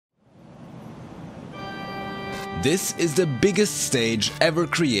This is the biggest stage ever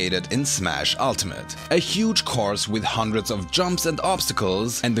created in Smash Ultimate. A huge course with hundreds of jumps and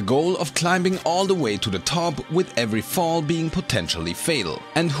obstacles, and the goal of climbing all the way to the top with every fall being potentially fatal.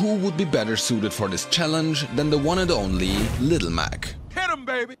 And who would be better suited for this challenge than the one and only Little Mac? Hit him,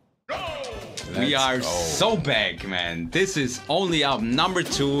 baby! Go! We are so back, man. This is only up number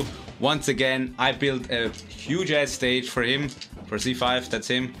 2. Once again, I built a huge ass stage for him, for C5, that's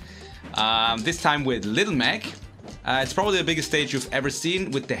him. This time with Little Mac. It's probably the biggest stage you've ever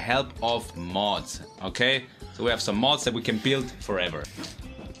seen with the help of mods, okay? So we have some mods that we can build forever.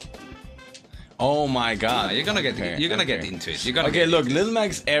 Oh my god. You're gonna get get into it. You're gonna okay, look, Little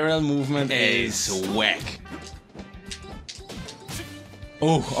Mac's aerial movement is whack.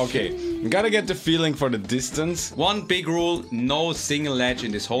 Oh, okay. You gotta get the feeling for the distance. One big rule, no single ledge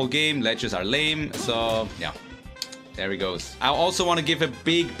in this whole game. Ledges are lame, so yeah. There he goes. I also want to give a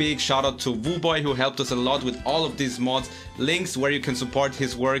big shout out to Wuboy, who helped us a lot with all of these mods. Links where you can support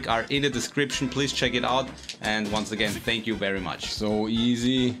his work are in the description. Please check it out. And once again, thank you very much. So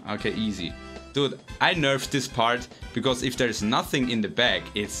easy. Okay, easy. Dude, I nerfed this part because if there's nothing in the bag,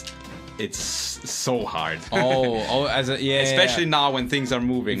 it's so hard. Especially now when things are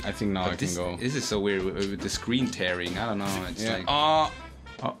moving. I think now I can go. This is so weird with the screen tearing. I don't know. It's like...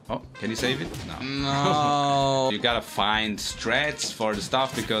 Oh, can you save it? No. You gotta find strats for the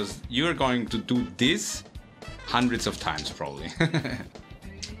stuff because you're going to do this hundreds of times probably.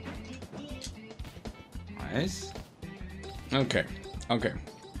 Nice. Okay.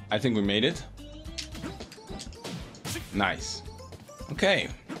 I think we made it. Nice. Okay.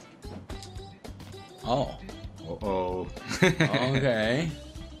 Oh. Uh-oh. Okay.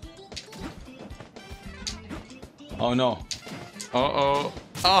 Oh no. Uh-oh.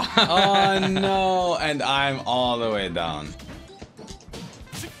 Oh. Oh no, and I'm all the way down.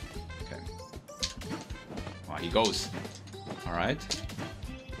 Okay. Oh, he goes. Alright.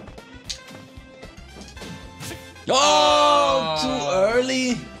 Oh, too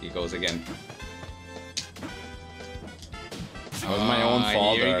early. He goes again. That was my own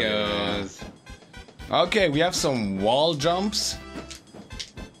fault. Here he goes. Okay, we have some wall jumps.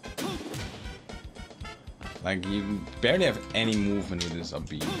 Like, you barely have any movement with this up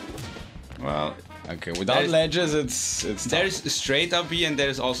B. Well, okay, without ledges, it's tough. There's straight up B and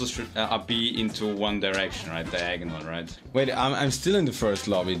there's also up B into one direction, right? Diagonal, right? Wait, I'm still in the first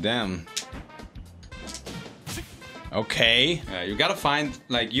lobby, damn. Okay. Yeah, you gotta find,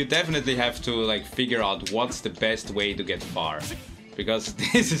 like, you definitely have to, like, figure out what's the best way to get far. Because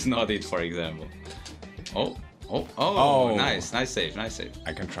this is not it, for example. Oh, nice save.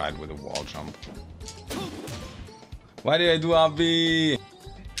 I can try it with a wall jump. Why did I do RB?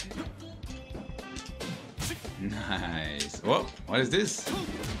 Nice. Whoa, what is this?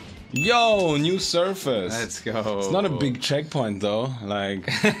 Yo, new surface. Let's go. It's not a big checkpoint though. Like.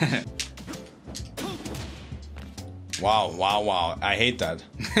 Wow. I hate that.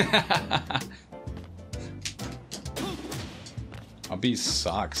 RB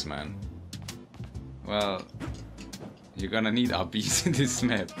sucks, man. Well, you're gonna need RBs in this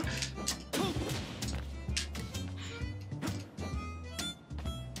map.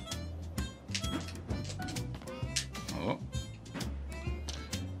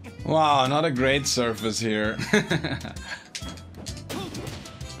 Wow, not a great surface here.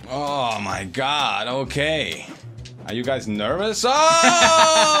 Oh my god, okay. Are you guys nervous?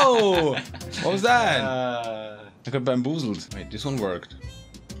 Oh! What was that? I got bamboozled. Wait, this one worked.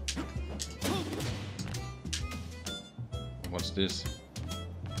 What's this?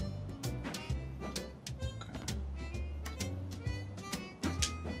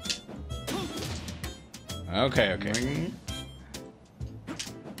 Okay.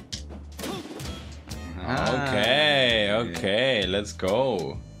 Okay, let's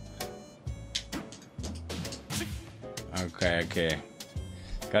go. Okay.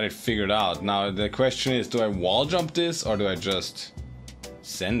 Got it figured out. Now the question is, do I wall jump this or do I just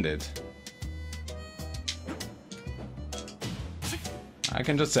send it? I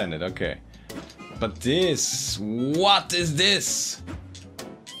can just send it, okay. But this, what is this?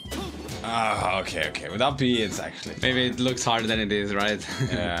 Ah, okay. Without B, it's actually... Maybe it looks harder than it is, right?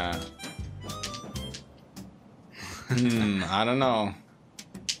 Yeah. I don't know.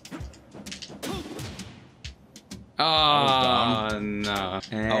 Oh, no.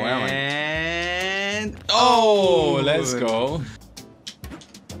 And... Oh, let's go.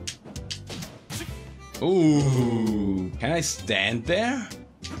 Ooh. Can I stand there?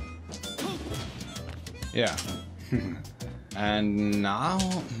 Yeah. And now,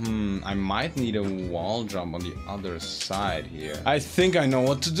 I might need a wall jump on the other side here. I think I know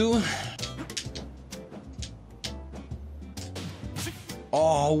what to do.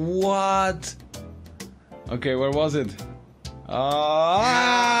 Oh, what? Okay, where was it? You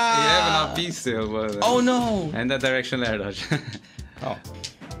have enough B still, but... Oh no! And that directional air dodge. Oh.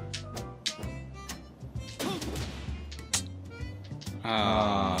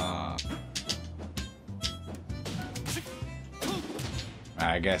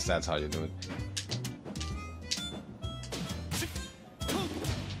 I guess that's how you do it.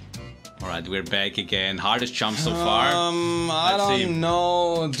 Alright, we're back again. Hardest jump so far. I don't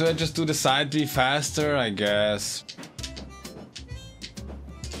know. Do I just do the side B faster? I guess.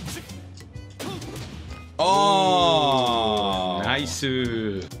 Oh! Nice.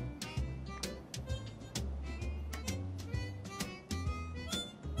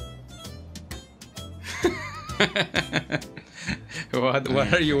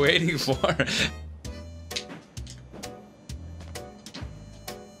 What are you waiting for?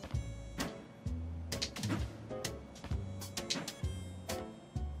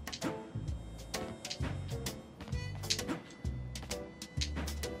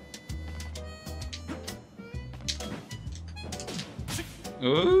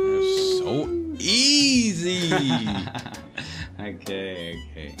 Ooh. So easy. Okay.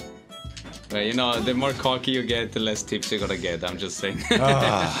 Well, you know, the more cocky you get, the less tips you're gonna get. I'm just saying.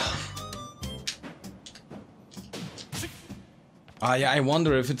 Yeah, I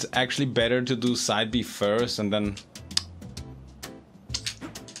wonder if it's actually better to do side B first and then...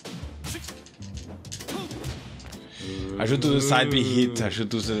 I should do the side B hit. I should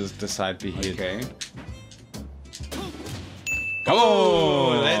do the side B hit. Okay. Come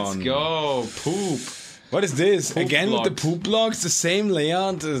on! Let's go. Poop. What is this? Poop Again blocks. with the poop blocks? The same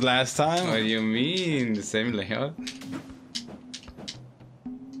layout as last time? What do you mean? The same layout?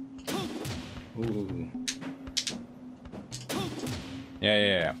 Ooh.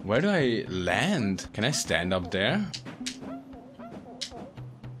 Yeah. Where do I land? Can I stand up there?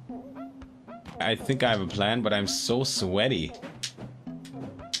 I think I have a plan, but I'm so sweaty.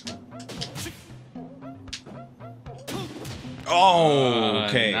 Oh,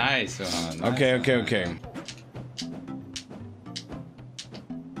 okay. Nice one. Nice Okay. Okay. Nice.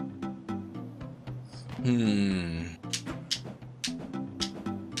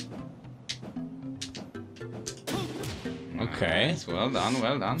 Well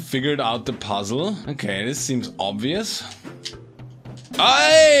done. Figured out the puzzle. Okay, this seems obvious.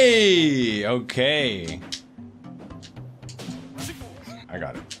 Aye! Okay. I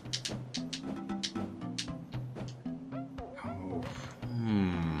got it.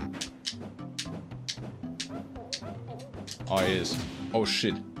 Oh, it is. Oh,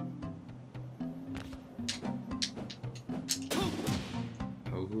 shit.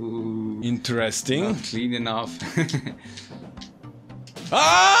 Ooh. Interesting. Not clean enough.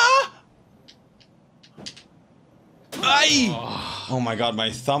 Ah! Aye! Oh my god, my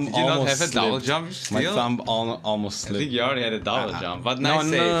thumb Did you almost not have a slipped. double jump still? My thumb almost I slipped. think you already had a double jump, but nice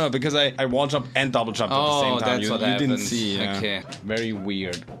save. No, because I wall jump and double jump at the same time. That's You what didn't happened. see. Yeah. Okay. Very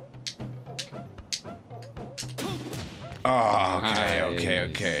weird. Oh,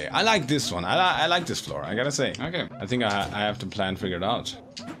 okay. I like this one. I like this floor, I gotta say. Okay. I think I have the plan figured out.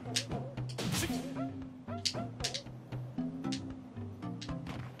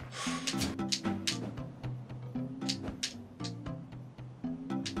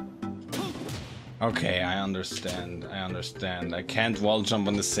 Okay, I understand. I can't wall jump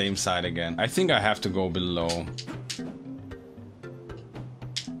on the same side again. I think I have to go below.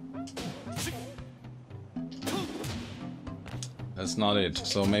 That's not it.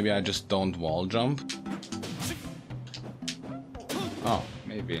 So maybe I just don't wall jump. Oh,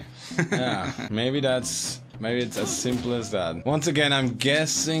 Maybe. yeah. Maybe it's as simple as that. Once again, I'm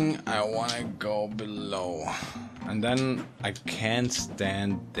guessing I want to go below. And then I can't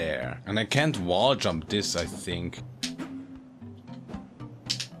stand there. And I can't wall jump this, I think.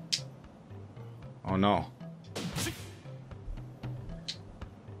 Oh no.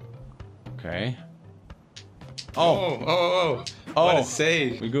 Okay. Oh. What a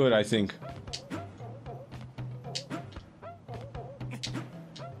save. We're good, I think.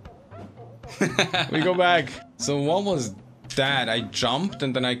 We go back. So what was that? I jumped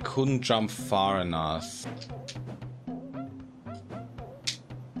and then I couldn't jump far enough.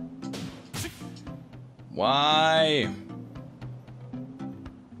 Why?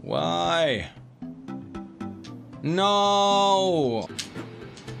 No!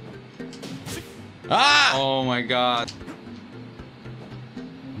 Ah! Oh my god.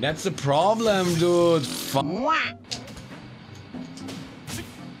 That's the problem, dude.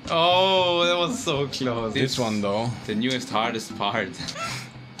 Oh, that was so close. This one though. The newest hardest part.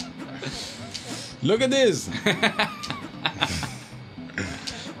 Look at this.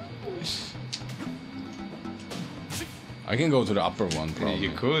 I can go to the upper one, probably.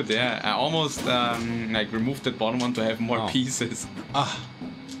 You could, yeah. I almost like removed the bottom one to have more pieces. Ah.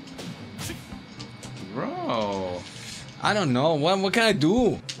 Bro. I don't know. What can I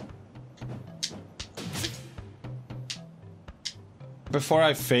do? Before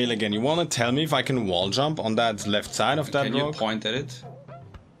I fail again, you want to tell me if I can wall jump on that left side of that rock? Can you point at it?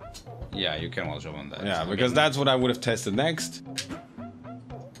 Yeah, you can wall jump on that. Yeah, because that's what I would have tested next.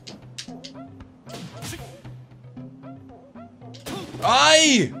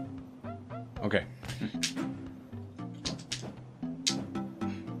 Aye! Okay.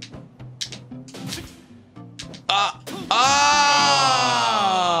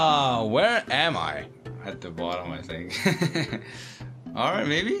 Where am I? At the bottom, I think. Alright,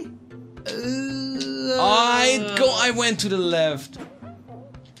 maybe? I went to the left.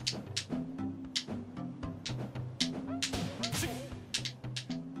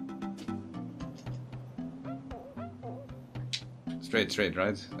 Straight,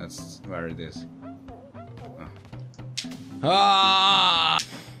 right? That's where it is. Oh. Ah!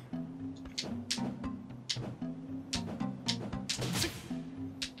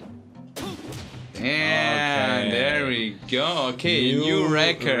 And there we go. Okay, new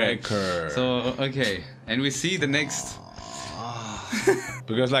record. So okay, and we see the next.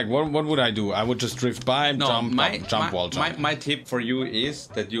 Because like, what would I do? I would just drift by, jump, wall jump. My tip for you is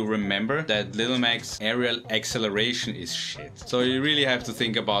that you remember that Little Mac's aerial acceleration is shit. So you really have to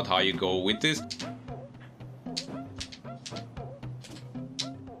think about how you go with this.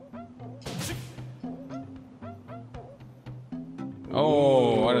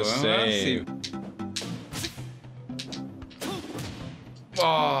 Oh, what a save.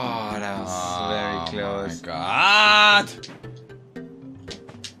 Oh, that was very close. Oh my god!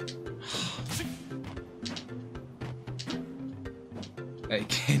 I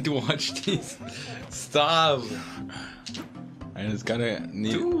can't watch this. Stop. I just gotta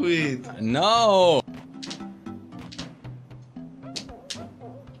do it. No!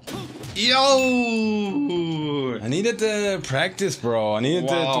 Yo! I needed to practice, bro. I needed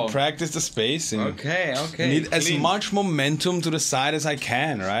to practice the spacing. Okay. I need as much momentum to the side as I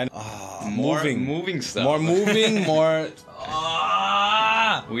can, right? Oh, moving stuff. More moving, more...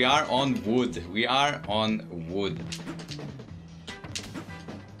 We are on wood. We are on wood.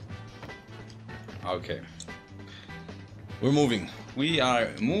 Okay. We're moving. We are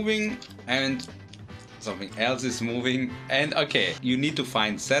moving and something else is moving. And okay, you need to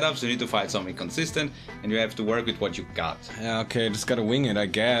find setups, you need to find something consistent, and you have to work with what you got. Yeah, okay, just gotta wing it, I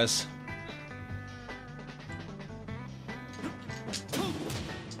guess.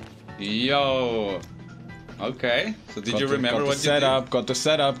 Yo. Okay, so did you remember what you did? Got the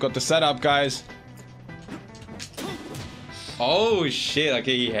setup, guys. Oh shit,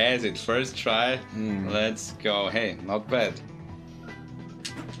 okay, he has it. First try. Let's go. Hey, not bad.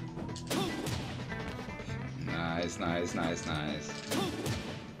 Nice.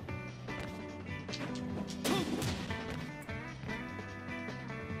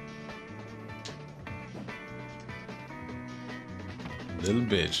 Little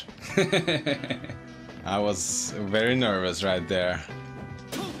bitch. I was very nervous right there.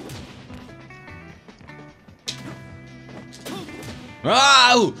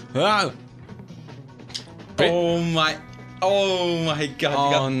 Wow! Wow! Oh my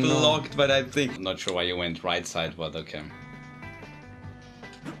god, you got blocked by that thing. I'm not sure why you went right side, but okay.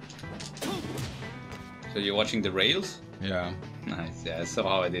 So you're watching the rails? Yeah. Nice, yeah, that's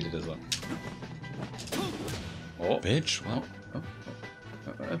how I did it as well. Oh. Bitch, what?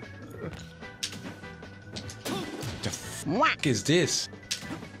 The fuck is this?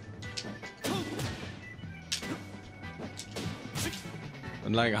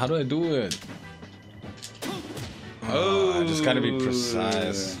 And like, how do I do it? Oh, I just gotta be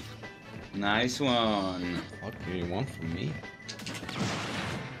precise. Nice one. What do you want from me?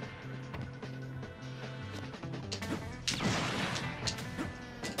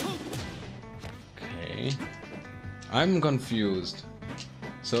 Okay. I'm confused.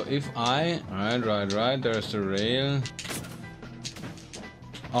 So if I... Right, there's the rail.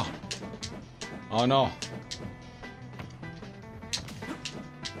 Oh no.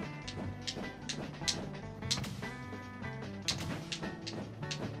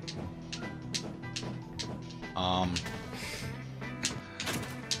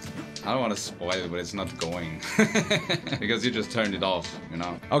 I don't want to spoil it, but it's not going. Because you just turned it off, you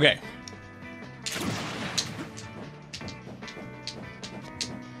know? Okay.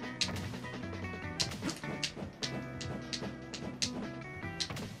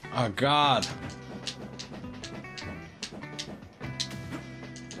 Oh god.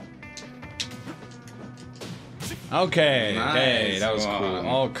 Okay. Nice. Hey, that was Come cool. on.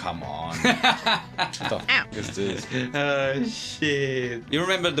 Oh, come on. What the f is this? Oh shit. You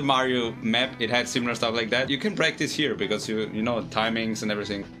remember the Mario map? It had similar stuff like that. You can practice here because you know timings and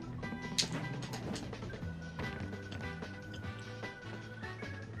everything.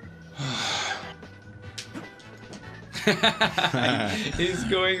 He's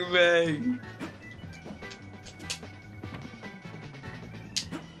going back.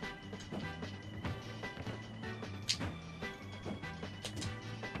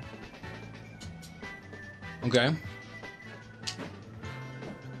 Okay.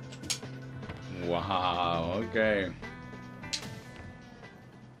 Wow, okay.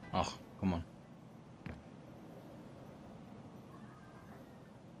 Oh, come on.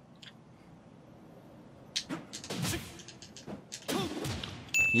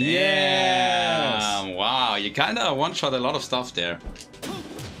 Yeah. Wow, you kinda one-shot a lot of stuff there.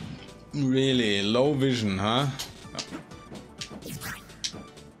 Really low vision, huh?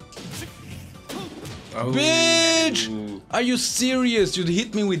 Oh. Bitch! Are you serious? You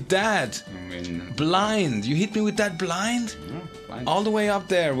hit me with that. I mean, Blind. You hit me with that blind? fine. All the way up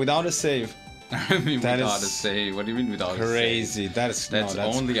there without a save. I mean, That without is a save. What do you mean without a save? Crazy. That's That's no,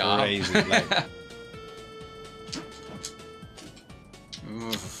 that's only crazy. up. Like,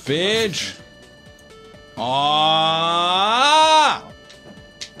 bitch! Ah!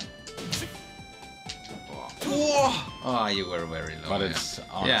 Oh, you were very low. But it's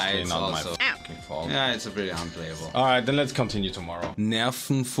honestly yeah, it's not also, my fucking fault. yeah, it's a pretty unplayable. Alright, then let's continue tomorrow.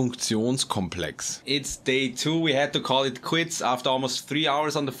 Nervenfunktionskomplex. It's day 2. We had to call it quits after almost 3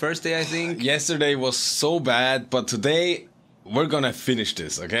 hours on the first day, I think. Yesterday was so bad, but today we're gonna finish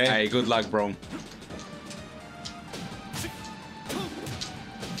this, okay? Hey, good luck, bro.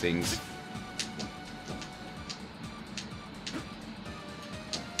 Things.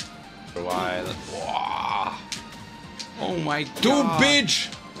 For a while. Wow. Oh my god. Dude, bitch!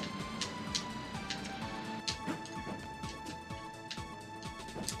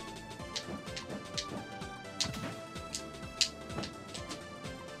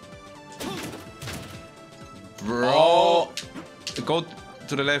 Bro. Go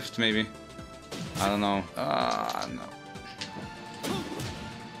to the left, maybe. I don't know. No.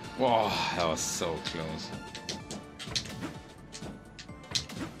 Whoa, that was so close.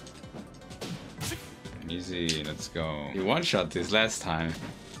 Easy, let's go. You one-shot this last time.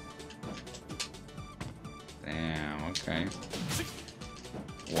 Damn, okay.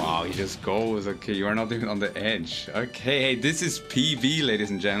 Wow, he just goes. Okay, you are not even on the edge. Okay, hey, this is PB, ladies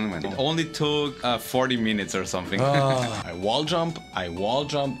and gentlemen. It only took 40 minutes or something. I wall jump, I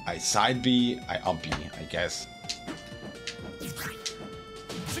side B, I up B, I guess.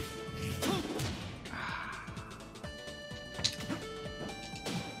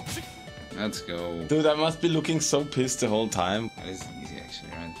 Let's go. Dude, I must be looking so pissed the whole time. That is easy,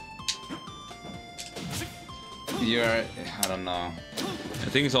 actually, right? You're... I don't know. The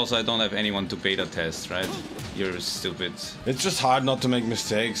thing is also I don't have anyone to beta test, right? You're stupid. It's just hard not to make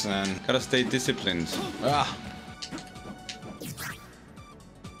mistakes, man. Gotta stay disciplined. Ah.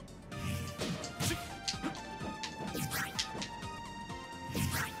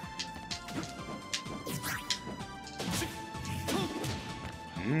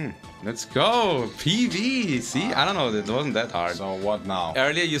 Let's go! PV! See? I don't know, it wasn't that hard. So what now?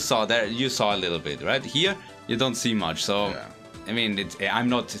 Earlier you saw a little bit, right? Here, you don't see much, so... Yeah. I mean, I'm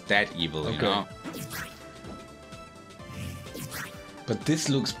not that evil, you know? But this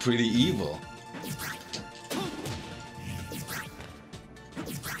looks pretty evil.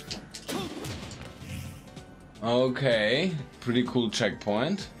 Okay, pretty cool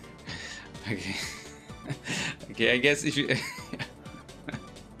checkpoint. Okay. Okay, I guess if you...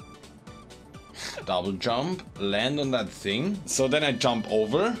 Double jump, land on that thing. So then I jump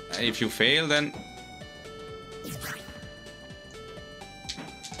over. if you fail, then...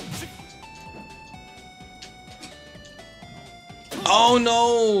 Oh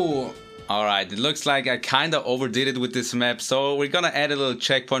no! Alright, it looks like I kinda overdid it with this map, so we're gonna add a little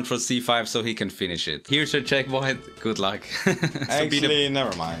checkpoint for C5 so he can finish it. Here's your checkpoint, good luck. Actually,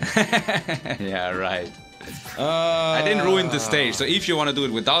 never mind. Yeah, right. I didn't ruin the stage, so if you want to do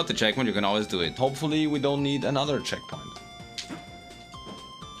it without the checkpoint, you can always do it. Hopefully we don't need another checkpoint.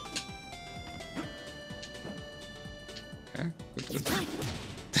 Okay, good.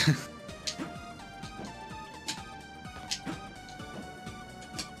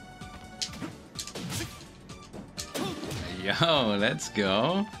 Yo, let's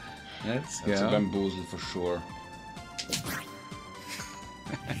go. Let's That's a go. bamboozle for sure.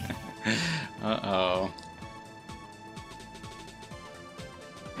 Uh-oh.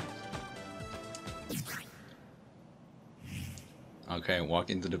 Okay, walk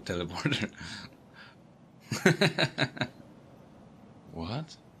into the teleporter.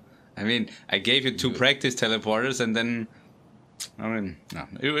 What? I mean, I gave you 2 practice teleporters and then... I mean, no,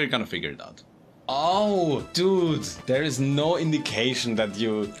 we're gonna figure it out. Oh, dude, there is no indication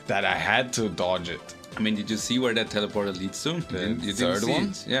that I had to dodge it. I mean, did you see where that teleporter leads to? You didn't third see one?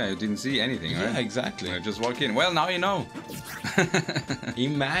 it. Yeah, you didn't see anything, right? Yeah, exactly. Just walk in. Well, now you know.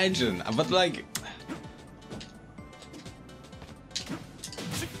 Imagine, but like...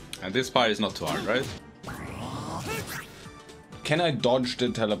 And this part is not too hard, right? Can I dodge the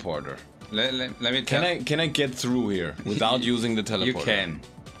teleporter? Let me tell. Can I get through here without using the teleporter? You can.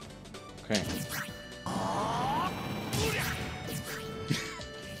 Okay.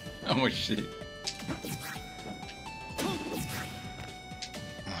 Oh shit.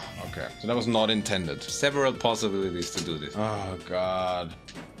 Okay, so that was not intended. Several possibilities to do this. Oh god.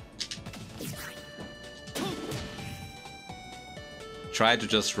 Try to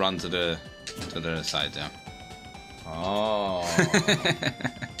just run to the side, yeah. Oh.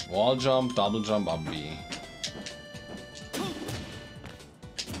 Wall jump, double jump, up B.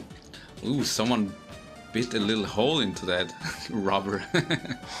 Ooh, someone bit a little hole into that rubber.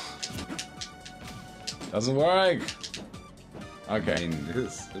 Doesn't work. Okay. I mean,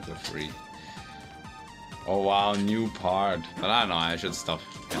 this is a free. Oh wow, new part. But I don't know, I should stop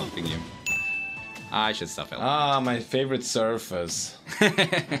helping you. I should stop helping. Ah, my favorite surface.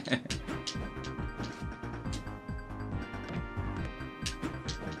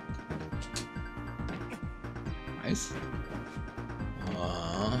 Nice.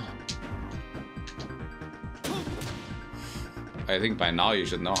 I think by now you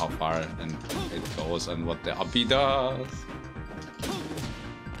should know how far and it goes and what the uppy does.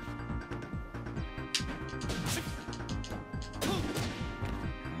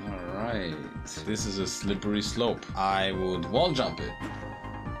 Alright. This is a slippery slope. I would wall jump it.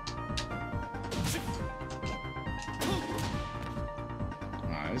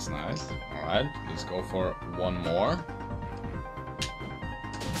 Nice, nice. Alright, let's go for one more.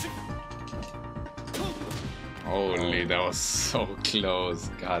 Holy, that was so close.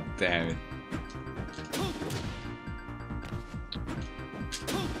 God damn it.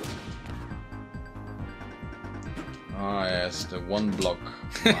 Oh yes, the one block.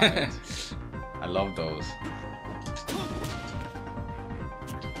 Right. I love those.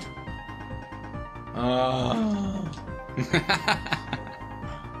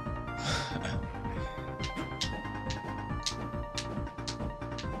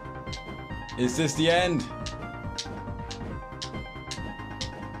 Is this the end?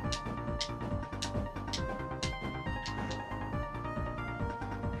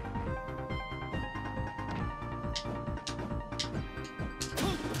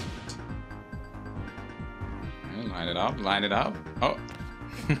 Line it up, line it up. Oh.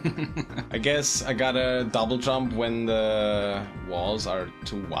 I guess I gotta double jump when the walls are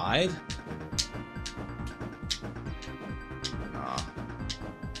too wide.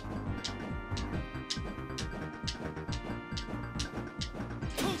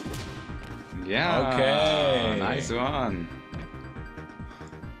 Yeah. Okay. Nice one.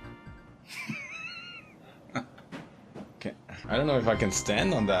 Okay. I don't know if I can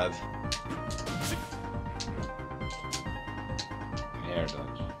stand on that. Air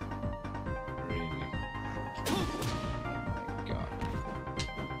dodge. Really? Oh my god.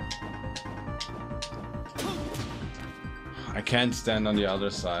 I can't stand on the other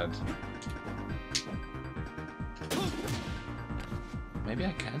side. Maybe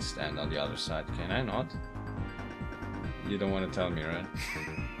I can stand on the other side, can I not? You don't want to tell me, right?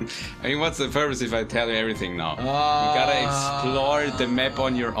 I mean, what's the purpose if I tell you everything now? You gotta explore the map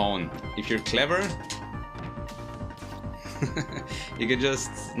on your own. If you're clever, you can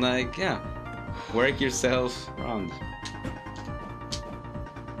just, like, yeah, work yourself around.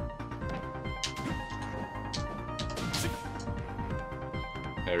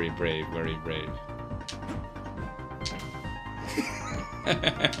 Very brave, very brave.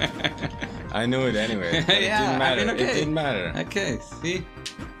 I knew it anyway. But Yeah, it didn't matter. I mean, okay. It didn't matter. Okay, see?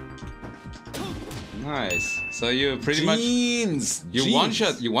 Nice. So you pretty Jeans. much you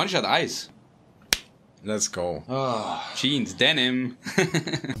one shot ice. Let's go. Jeans, denim.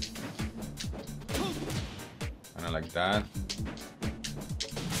 Kinda like that.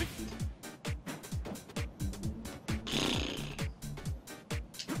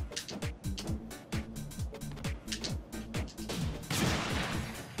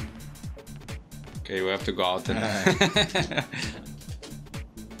 Okay, we have to go out and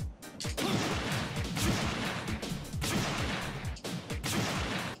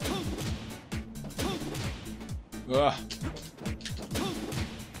Ugh.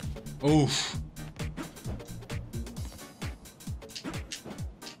 Oof.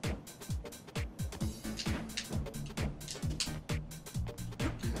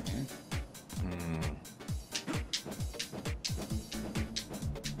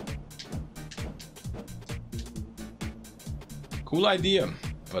 Cool idea,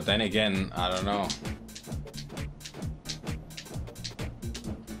 but then again, I don't know.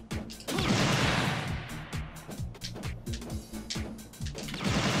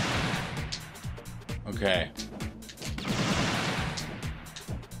 Okay.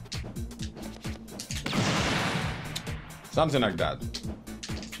 Something like that.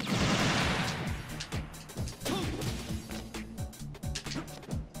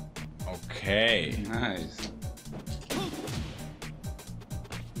 Okay. Nice.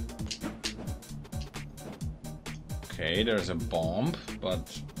 Okay, there's a bomb,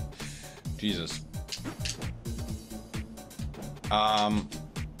 but Jesus.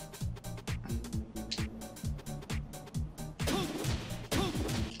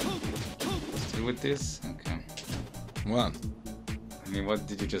 Still with this? Okay. What? I mean, what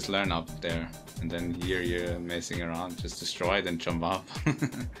did you just learn up there? And then here you're messing around, just destroy it and jump up.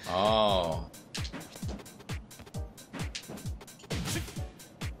 Oh.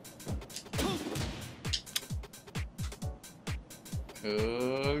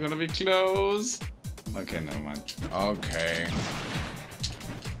 Gonna be close. Okay, never mind. Okay.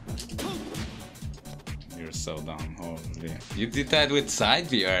 You're so dumb, holy. You did that with side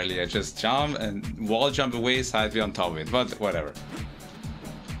B earlier, just jump and wall jump away, side B on top of it, but whatever.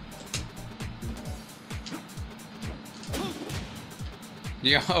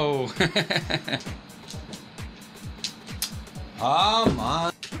 Yo! Come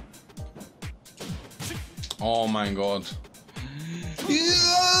on. Oh my god.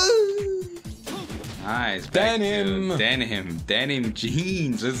 Nice. back to Denim. Denim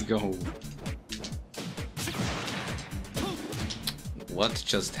jeans. Let's go. What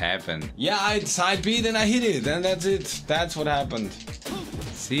just happened? Yeah, I side B, then I hit it, and that's it. That's what happened.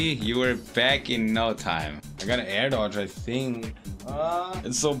 See, you were back in no time. I got an air dodge, I think.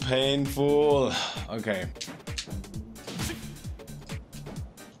 It's so painful. Okay.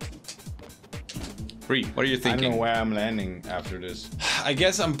 Free. What are you I thinking? don't know where I'm landing after this. I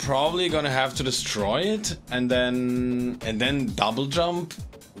guess I'm probably gonna have to destroy it and then double jump,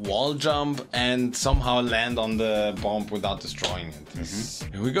 wall jump, and somehow land on the bomb without destroying it.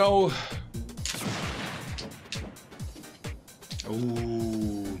 Here we go.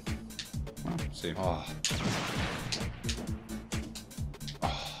 Ooh. See. Oh.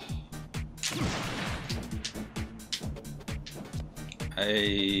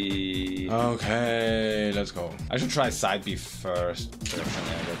 Okay, let's go. I should try side B first. Direction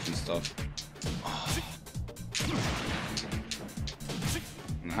air dodge and stuff.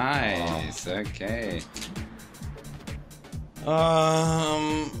 Nice. Okay.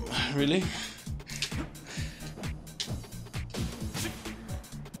 Really?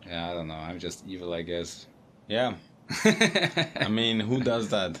 Yeah, I don't know. I'm just evil, I guess. Yeah. I mean, who does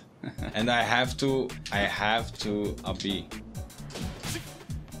that? And I have to up B.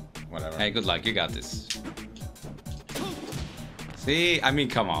 Whatever. Hey, good luck. You got this. See? I mean,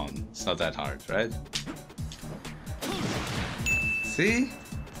 come on. It's not that hard, right? See?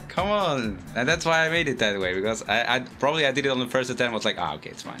 Come on. And that's why I made it that way, because I did it on the first attempt. Was like, ah, okay,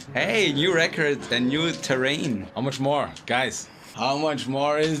 it's fine. Hey, new record and new terrain. How much more? Guys, how much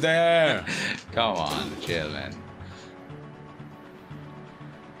more is there? Come on, chill, man.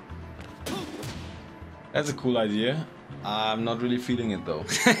 That's a cool idea. I'm not really feeling it though.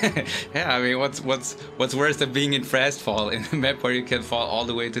 Yeah, I mean, what's worse than being in fast fall in a map where you can fall all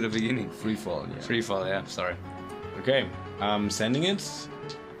the way to the beginning? Free fall, yeah. Free fall, yeah. Sorry. Okay, I'm sending it.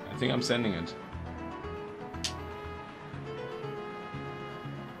 I think I'm sending it.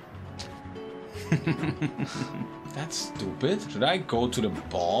 That's stupid. Should I go to the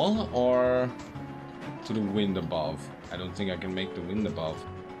ball or to the wind above? I don't think I can make the wind above.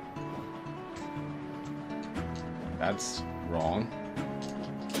 That's wrong.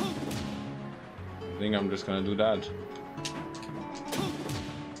 I think I'm just gonna do that.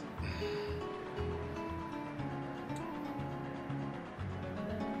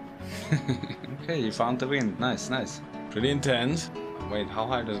 Okay, you found the wind. Nice, nice. Pretty intense. Wait, how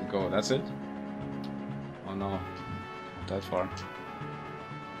high does it go? That's it? Oh no. That far.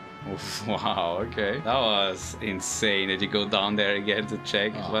 Oof, wow, okay. That was insane that you go down there again to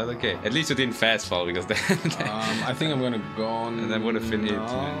check. Oh. But okay, at least you didn't fast fall, because then I think I'm gonna go on. and that would have been it, no.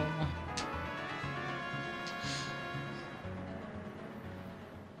 man.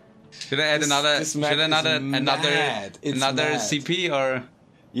 Should I add another? this map Should is another mad. It's another mad. CP or?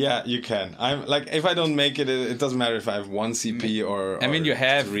 Yeah, you can. I'm like, if I don't make it, it doesn't matter if I have 1 CP or I mean, you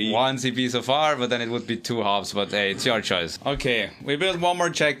have 3. 1 CP so far, but then it would be 2 hops, but hey, it's your choice. Okay, we built 1 more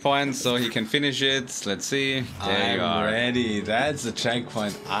checkpoint so he can finish it. Let's see. There you are. I'm ready. That's the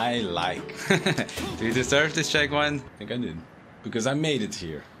checkpoint I like. Do you deserve this checkpoint? I think I did. Because I made it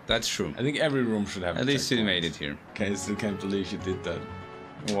here. That's true. I think every room should have At least you made it here. Okay, I still can't believe you did that.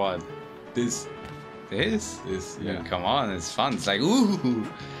 What? This. This? This, yeah. Come on, it's fun. It's like, ooh.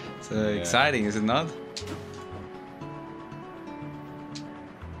 It's exciting, is it not?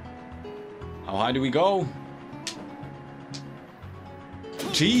 How high do we go?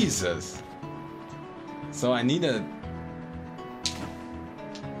 Jesus. So I need a...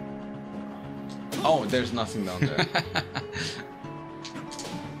 Oh, there's nothing down there.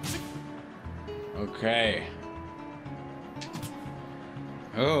 Okay.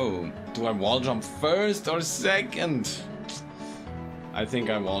 Oh. Do I wall jump first or second? I think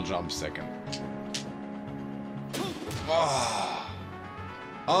I wall jump second. Oh.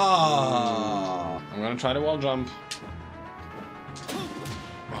 Oh. I'm gonna try the wall jump.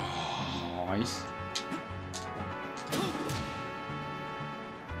 Oh, nice.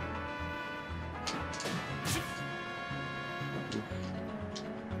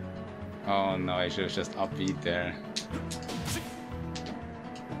 Oh no, I should have just upbeat there.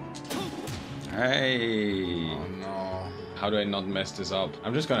 Hey! Oh no. How do I not mess this up?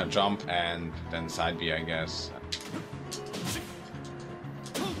 I'm just gonna jump and then side B, I guess.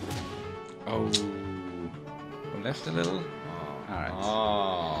 Oh. Go left a little. Alright.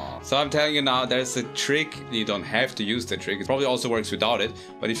 Oh. So I'm telling you now, there's a trick. You don't have to use the trick. It probably also works without it.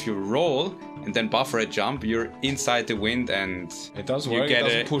 But if you roll and then buffer a jump, you're inside the wind and it does work. You get it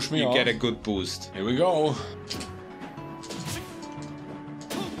doesn't push me off. You get a good boost. Here we go.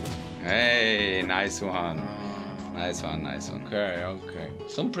 Hey, nice one. Nice one, nice one. Okay, okay.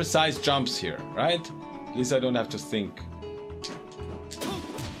 Some precise jumps here, right? At least I don't have to think.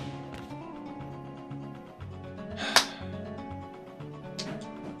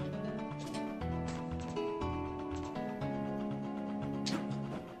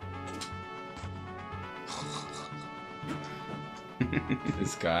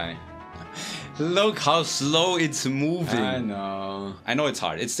 This guy. Look how slow it's moving. I know. I know it's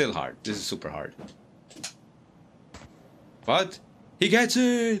hard. It's still hard. This is super hard. But he gets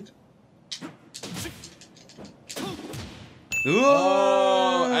it.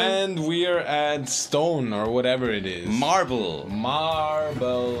 Oh, and we're at stone or whatever it is. Marble.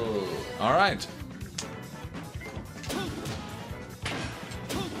 Marble. All right.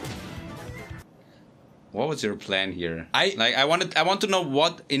 What was your plan here? I want to know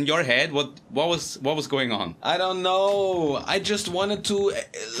what in your head what was going on. I don't know. I just wanted to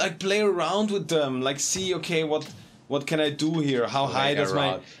like play around with them, like see okay what can I do here? How high does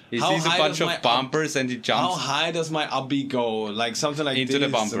my he sees a bunch of bumpers and he jumps. How high does my upbeat go? Like something like into this,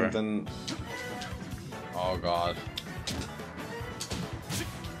 the bumper. And then, oh god.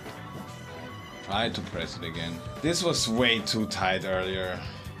 Try to press it again. This was way too tight earlier.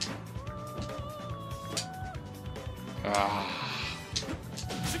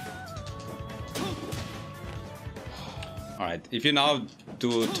 Alright, if you now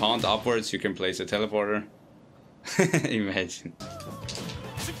do taunt upwards, you can place a teleporter. Imagine.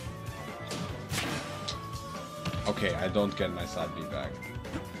 Okay, I don't get my side B back.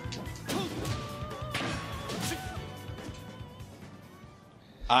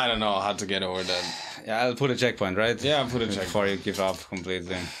 I don't know how to get over that. Yeah, I'll put a checkpoint, right? Yeah, I'll put a checkpoint. Before you give up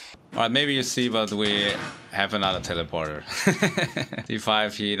completely. Alright, maybe you see, but we have another teleporter.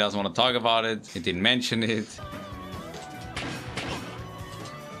 D5, he doesn't want to talk about it. He didn't mention it.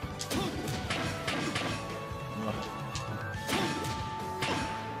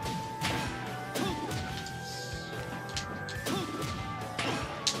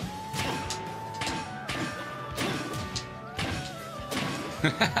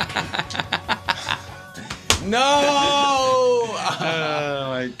 No! Oh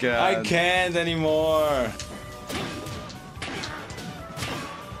my god. I can't anymore.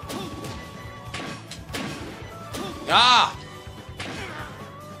 Ah!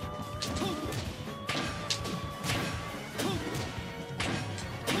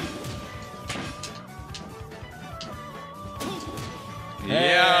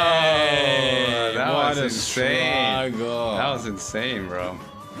 Hey, that what was a insane. struggle. That was insane, bro.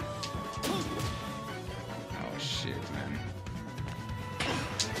 Oh shit, man.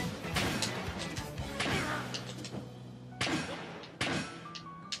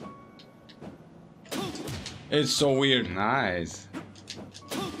 It's so weird. Nice.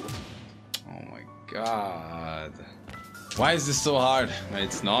 Oh my god. Why is this so hard?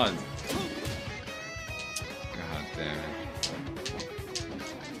 It's not. God damn it.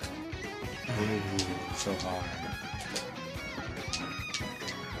 Ooh, so hard.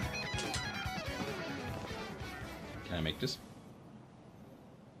 Can I make this?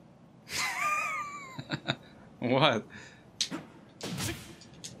 What?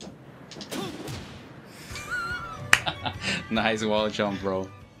 Nice wall jump, bro.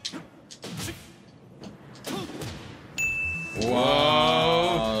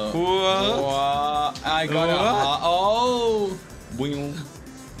 Whoa! Whoa! I got it. Oh! Boing,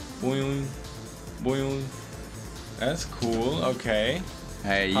 boing, boing. That's cool. Okay.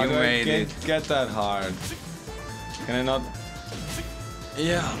 Hey, you How do I made it. Get that hard. Can I not?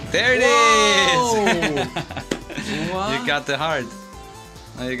 Yeah. There it Whoa! is! What? You got the heart.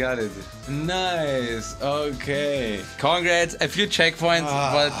 Oh, you got it. Nice. Okay. Congrats, a few checkpoints,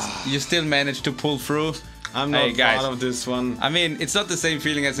 but you still managed to pull through. I'm not Hey, guys. proud of this one. I mean, it's not the same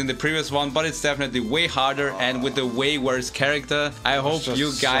feeling as in the previous one, but it's definitely way harder and with a way worse character. I hope just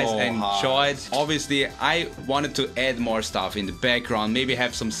you guys so enjoyed. Obviously, I wanted to add more stuff in the background, maybe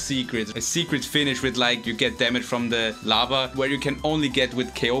have some secrets. A secret finish with like you get damage from the lava, where you can only get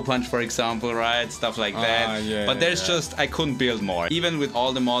with KO punch, for example, right? Stuff like that. Yeah, but there's yeah. just, I couldn't build more. Even with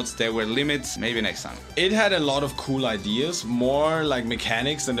all the mods, there were limits. Maybe next time. It had a lot of cool ideas, more like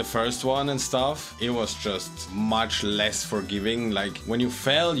mechanics than the first one and stuff. It was just much less forgiving. Like when you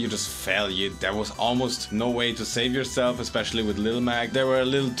fell, you just fell. There was almost no way to save yourself, especially with Lil Mac. There were a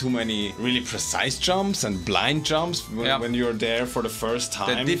little too many really precise jumps and blind jumps when you're there for the first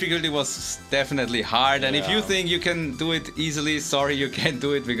time. The difficulty was definitely hard, and if you think you can do it easily, sorry, you can't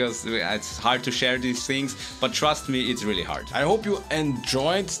do it because it's hard to share these things. But trust me, it's really hard. I hope you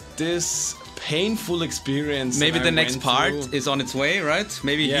enjoyed this painful experience. Maybe that the I next went part through. is on its way, right?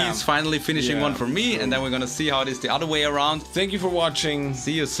 Maybe he's finally finishing one for me, and then we're gonna see how it is the other way around. Thank you for watching.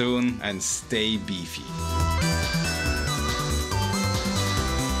 See you soon. And stay beefy.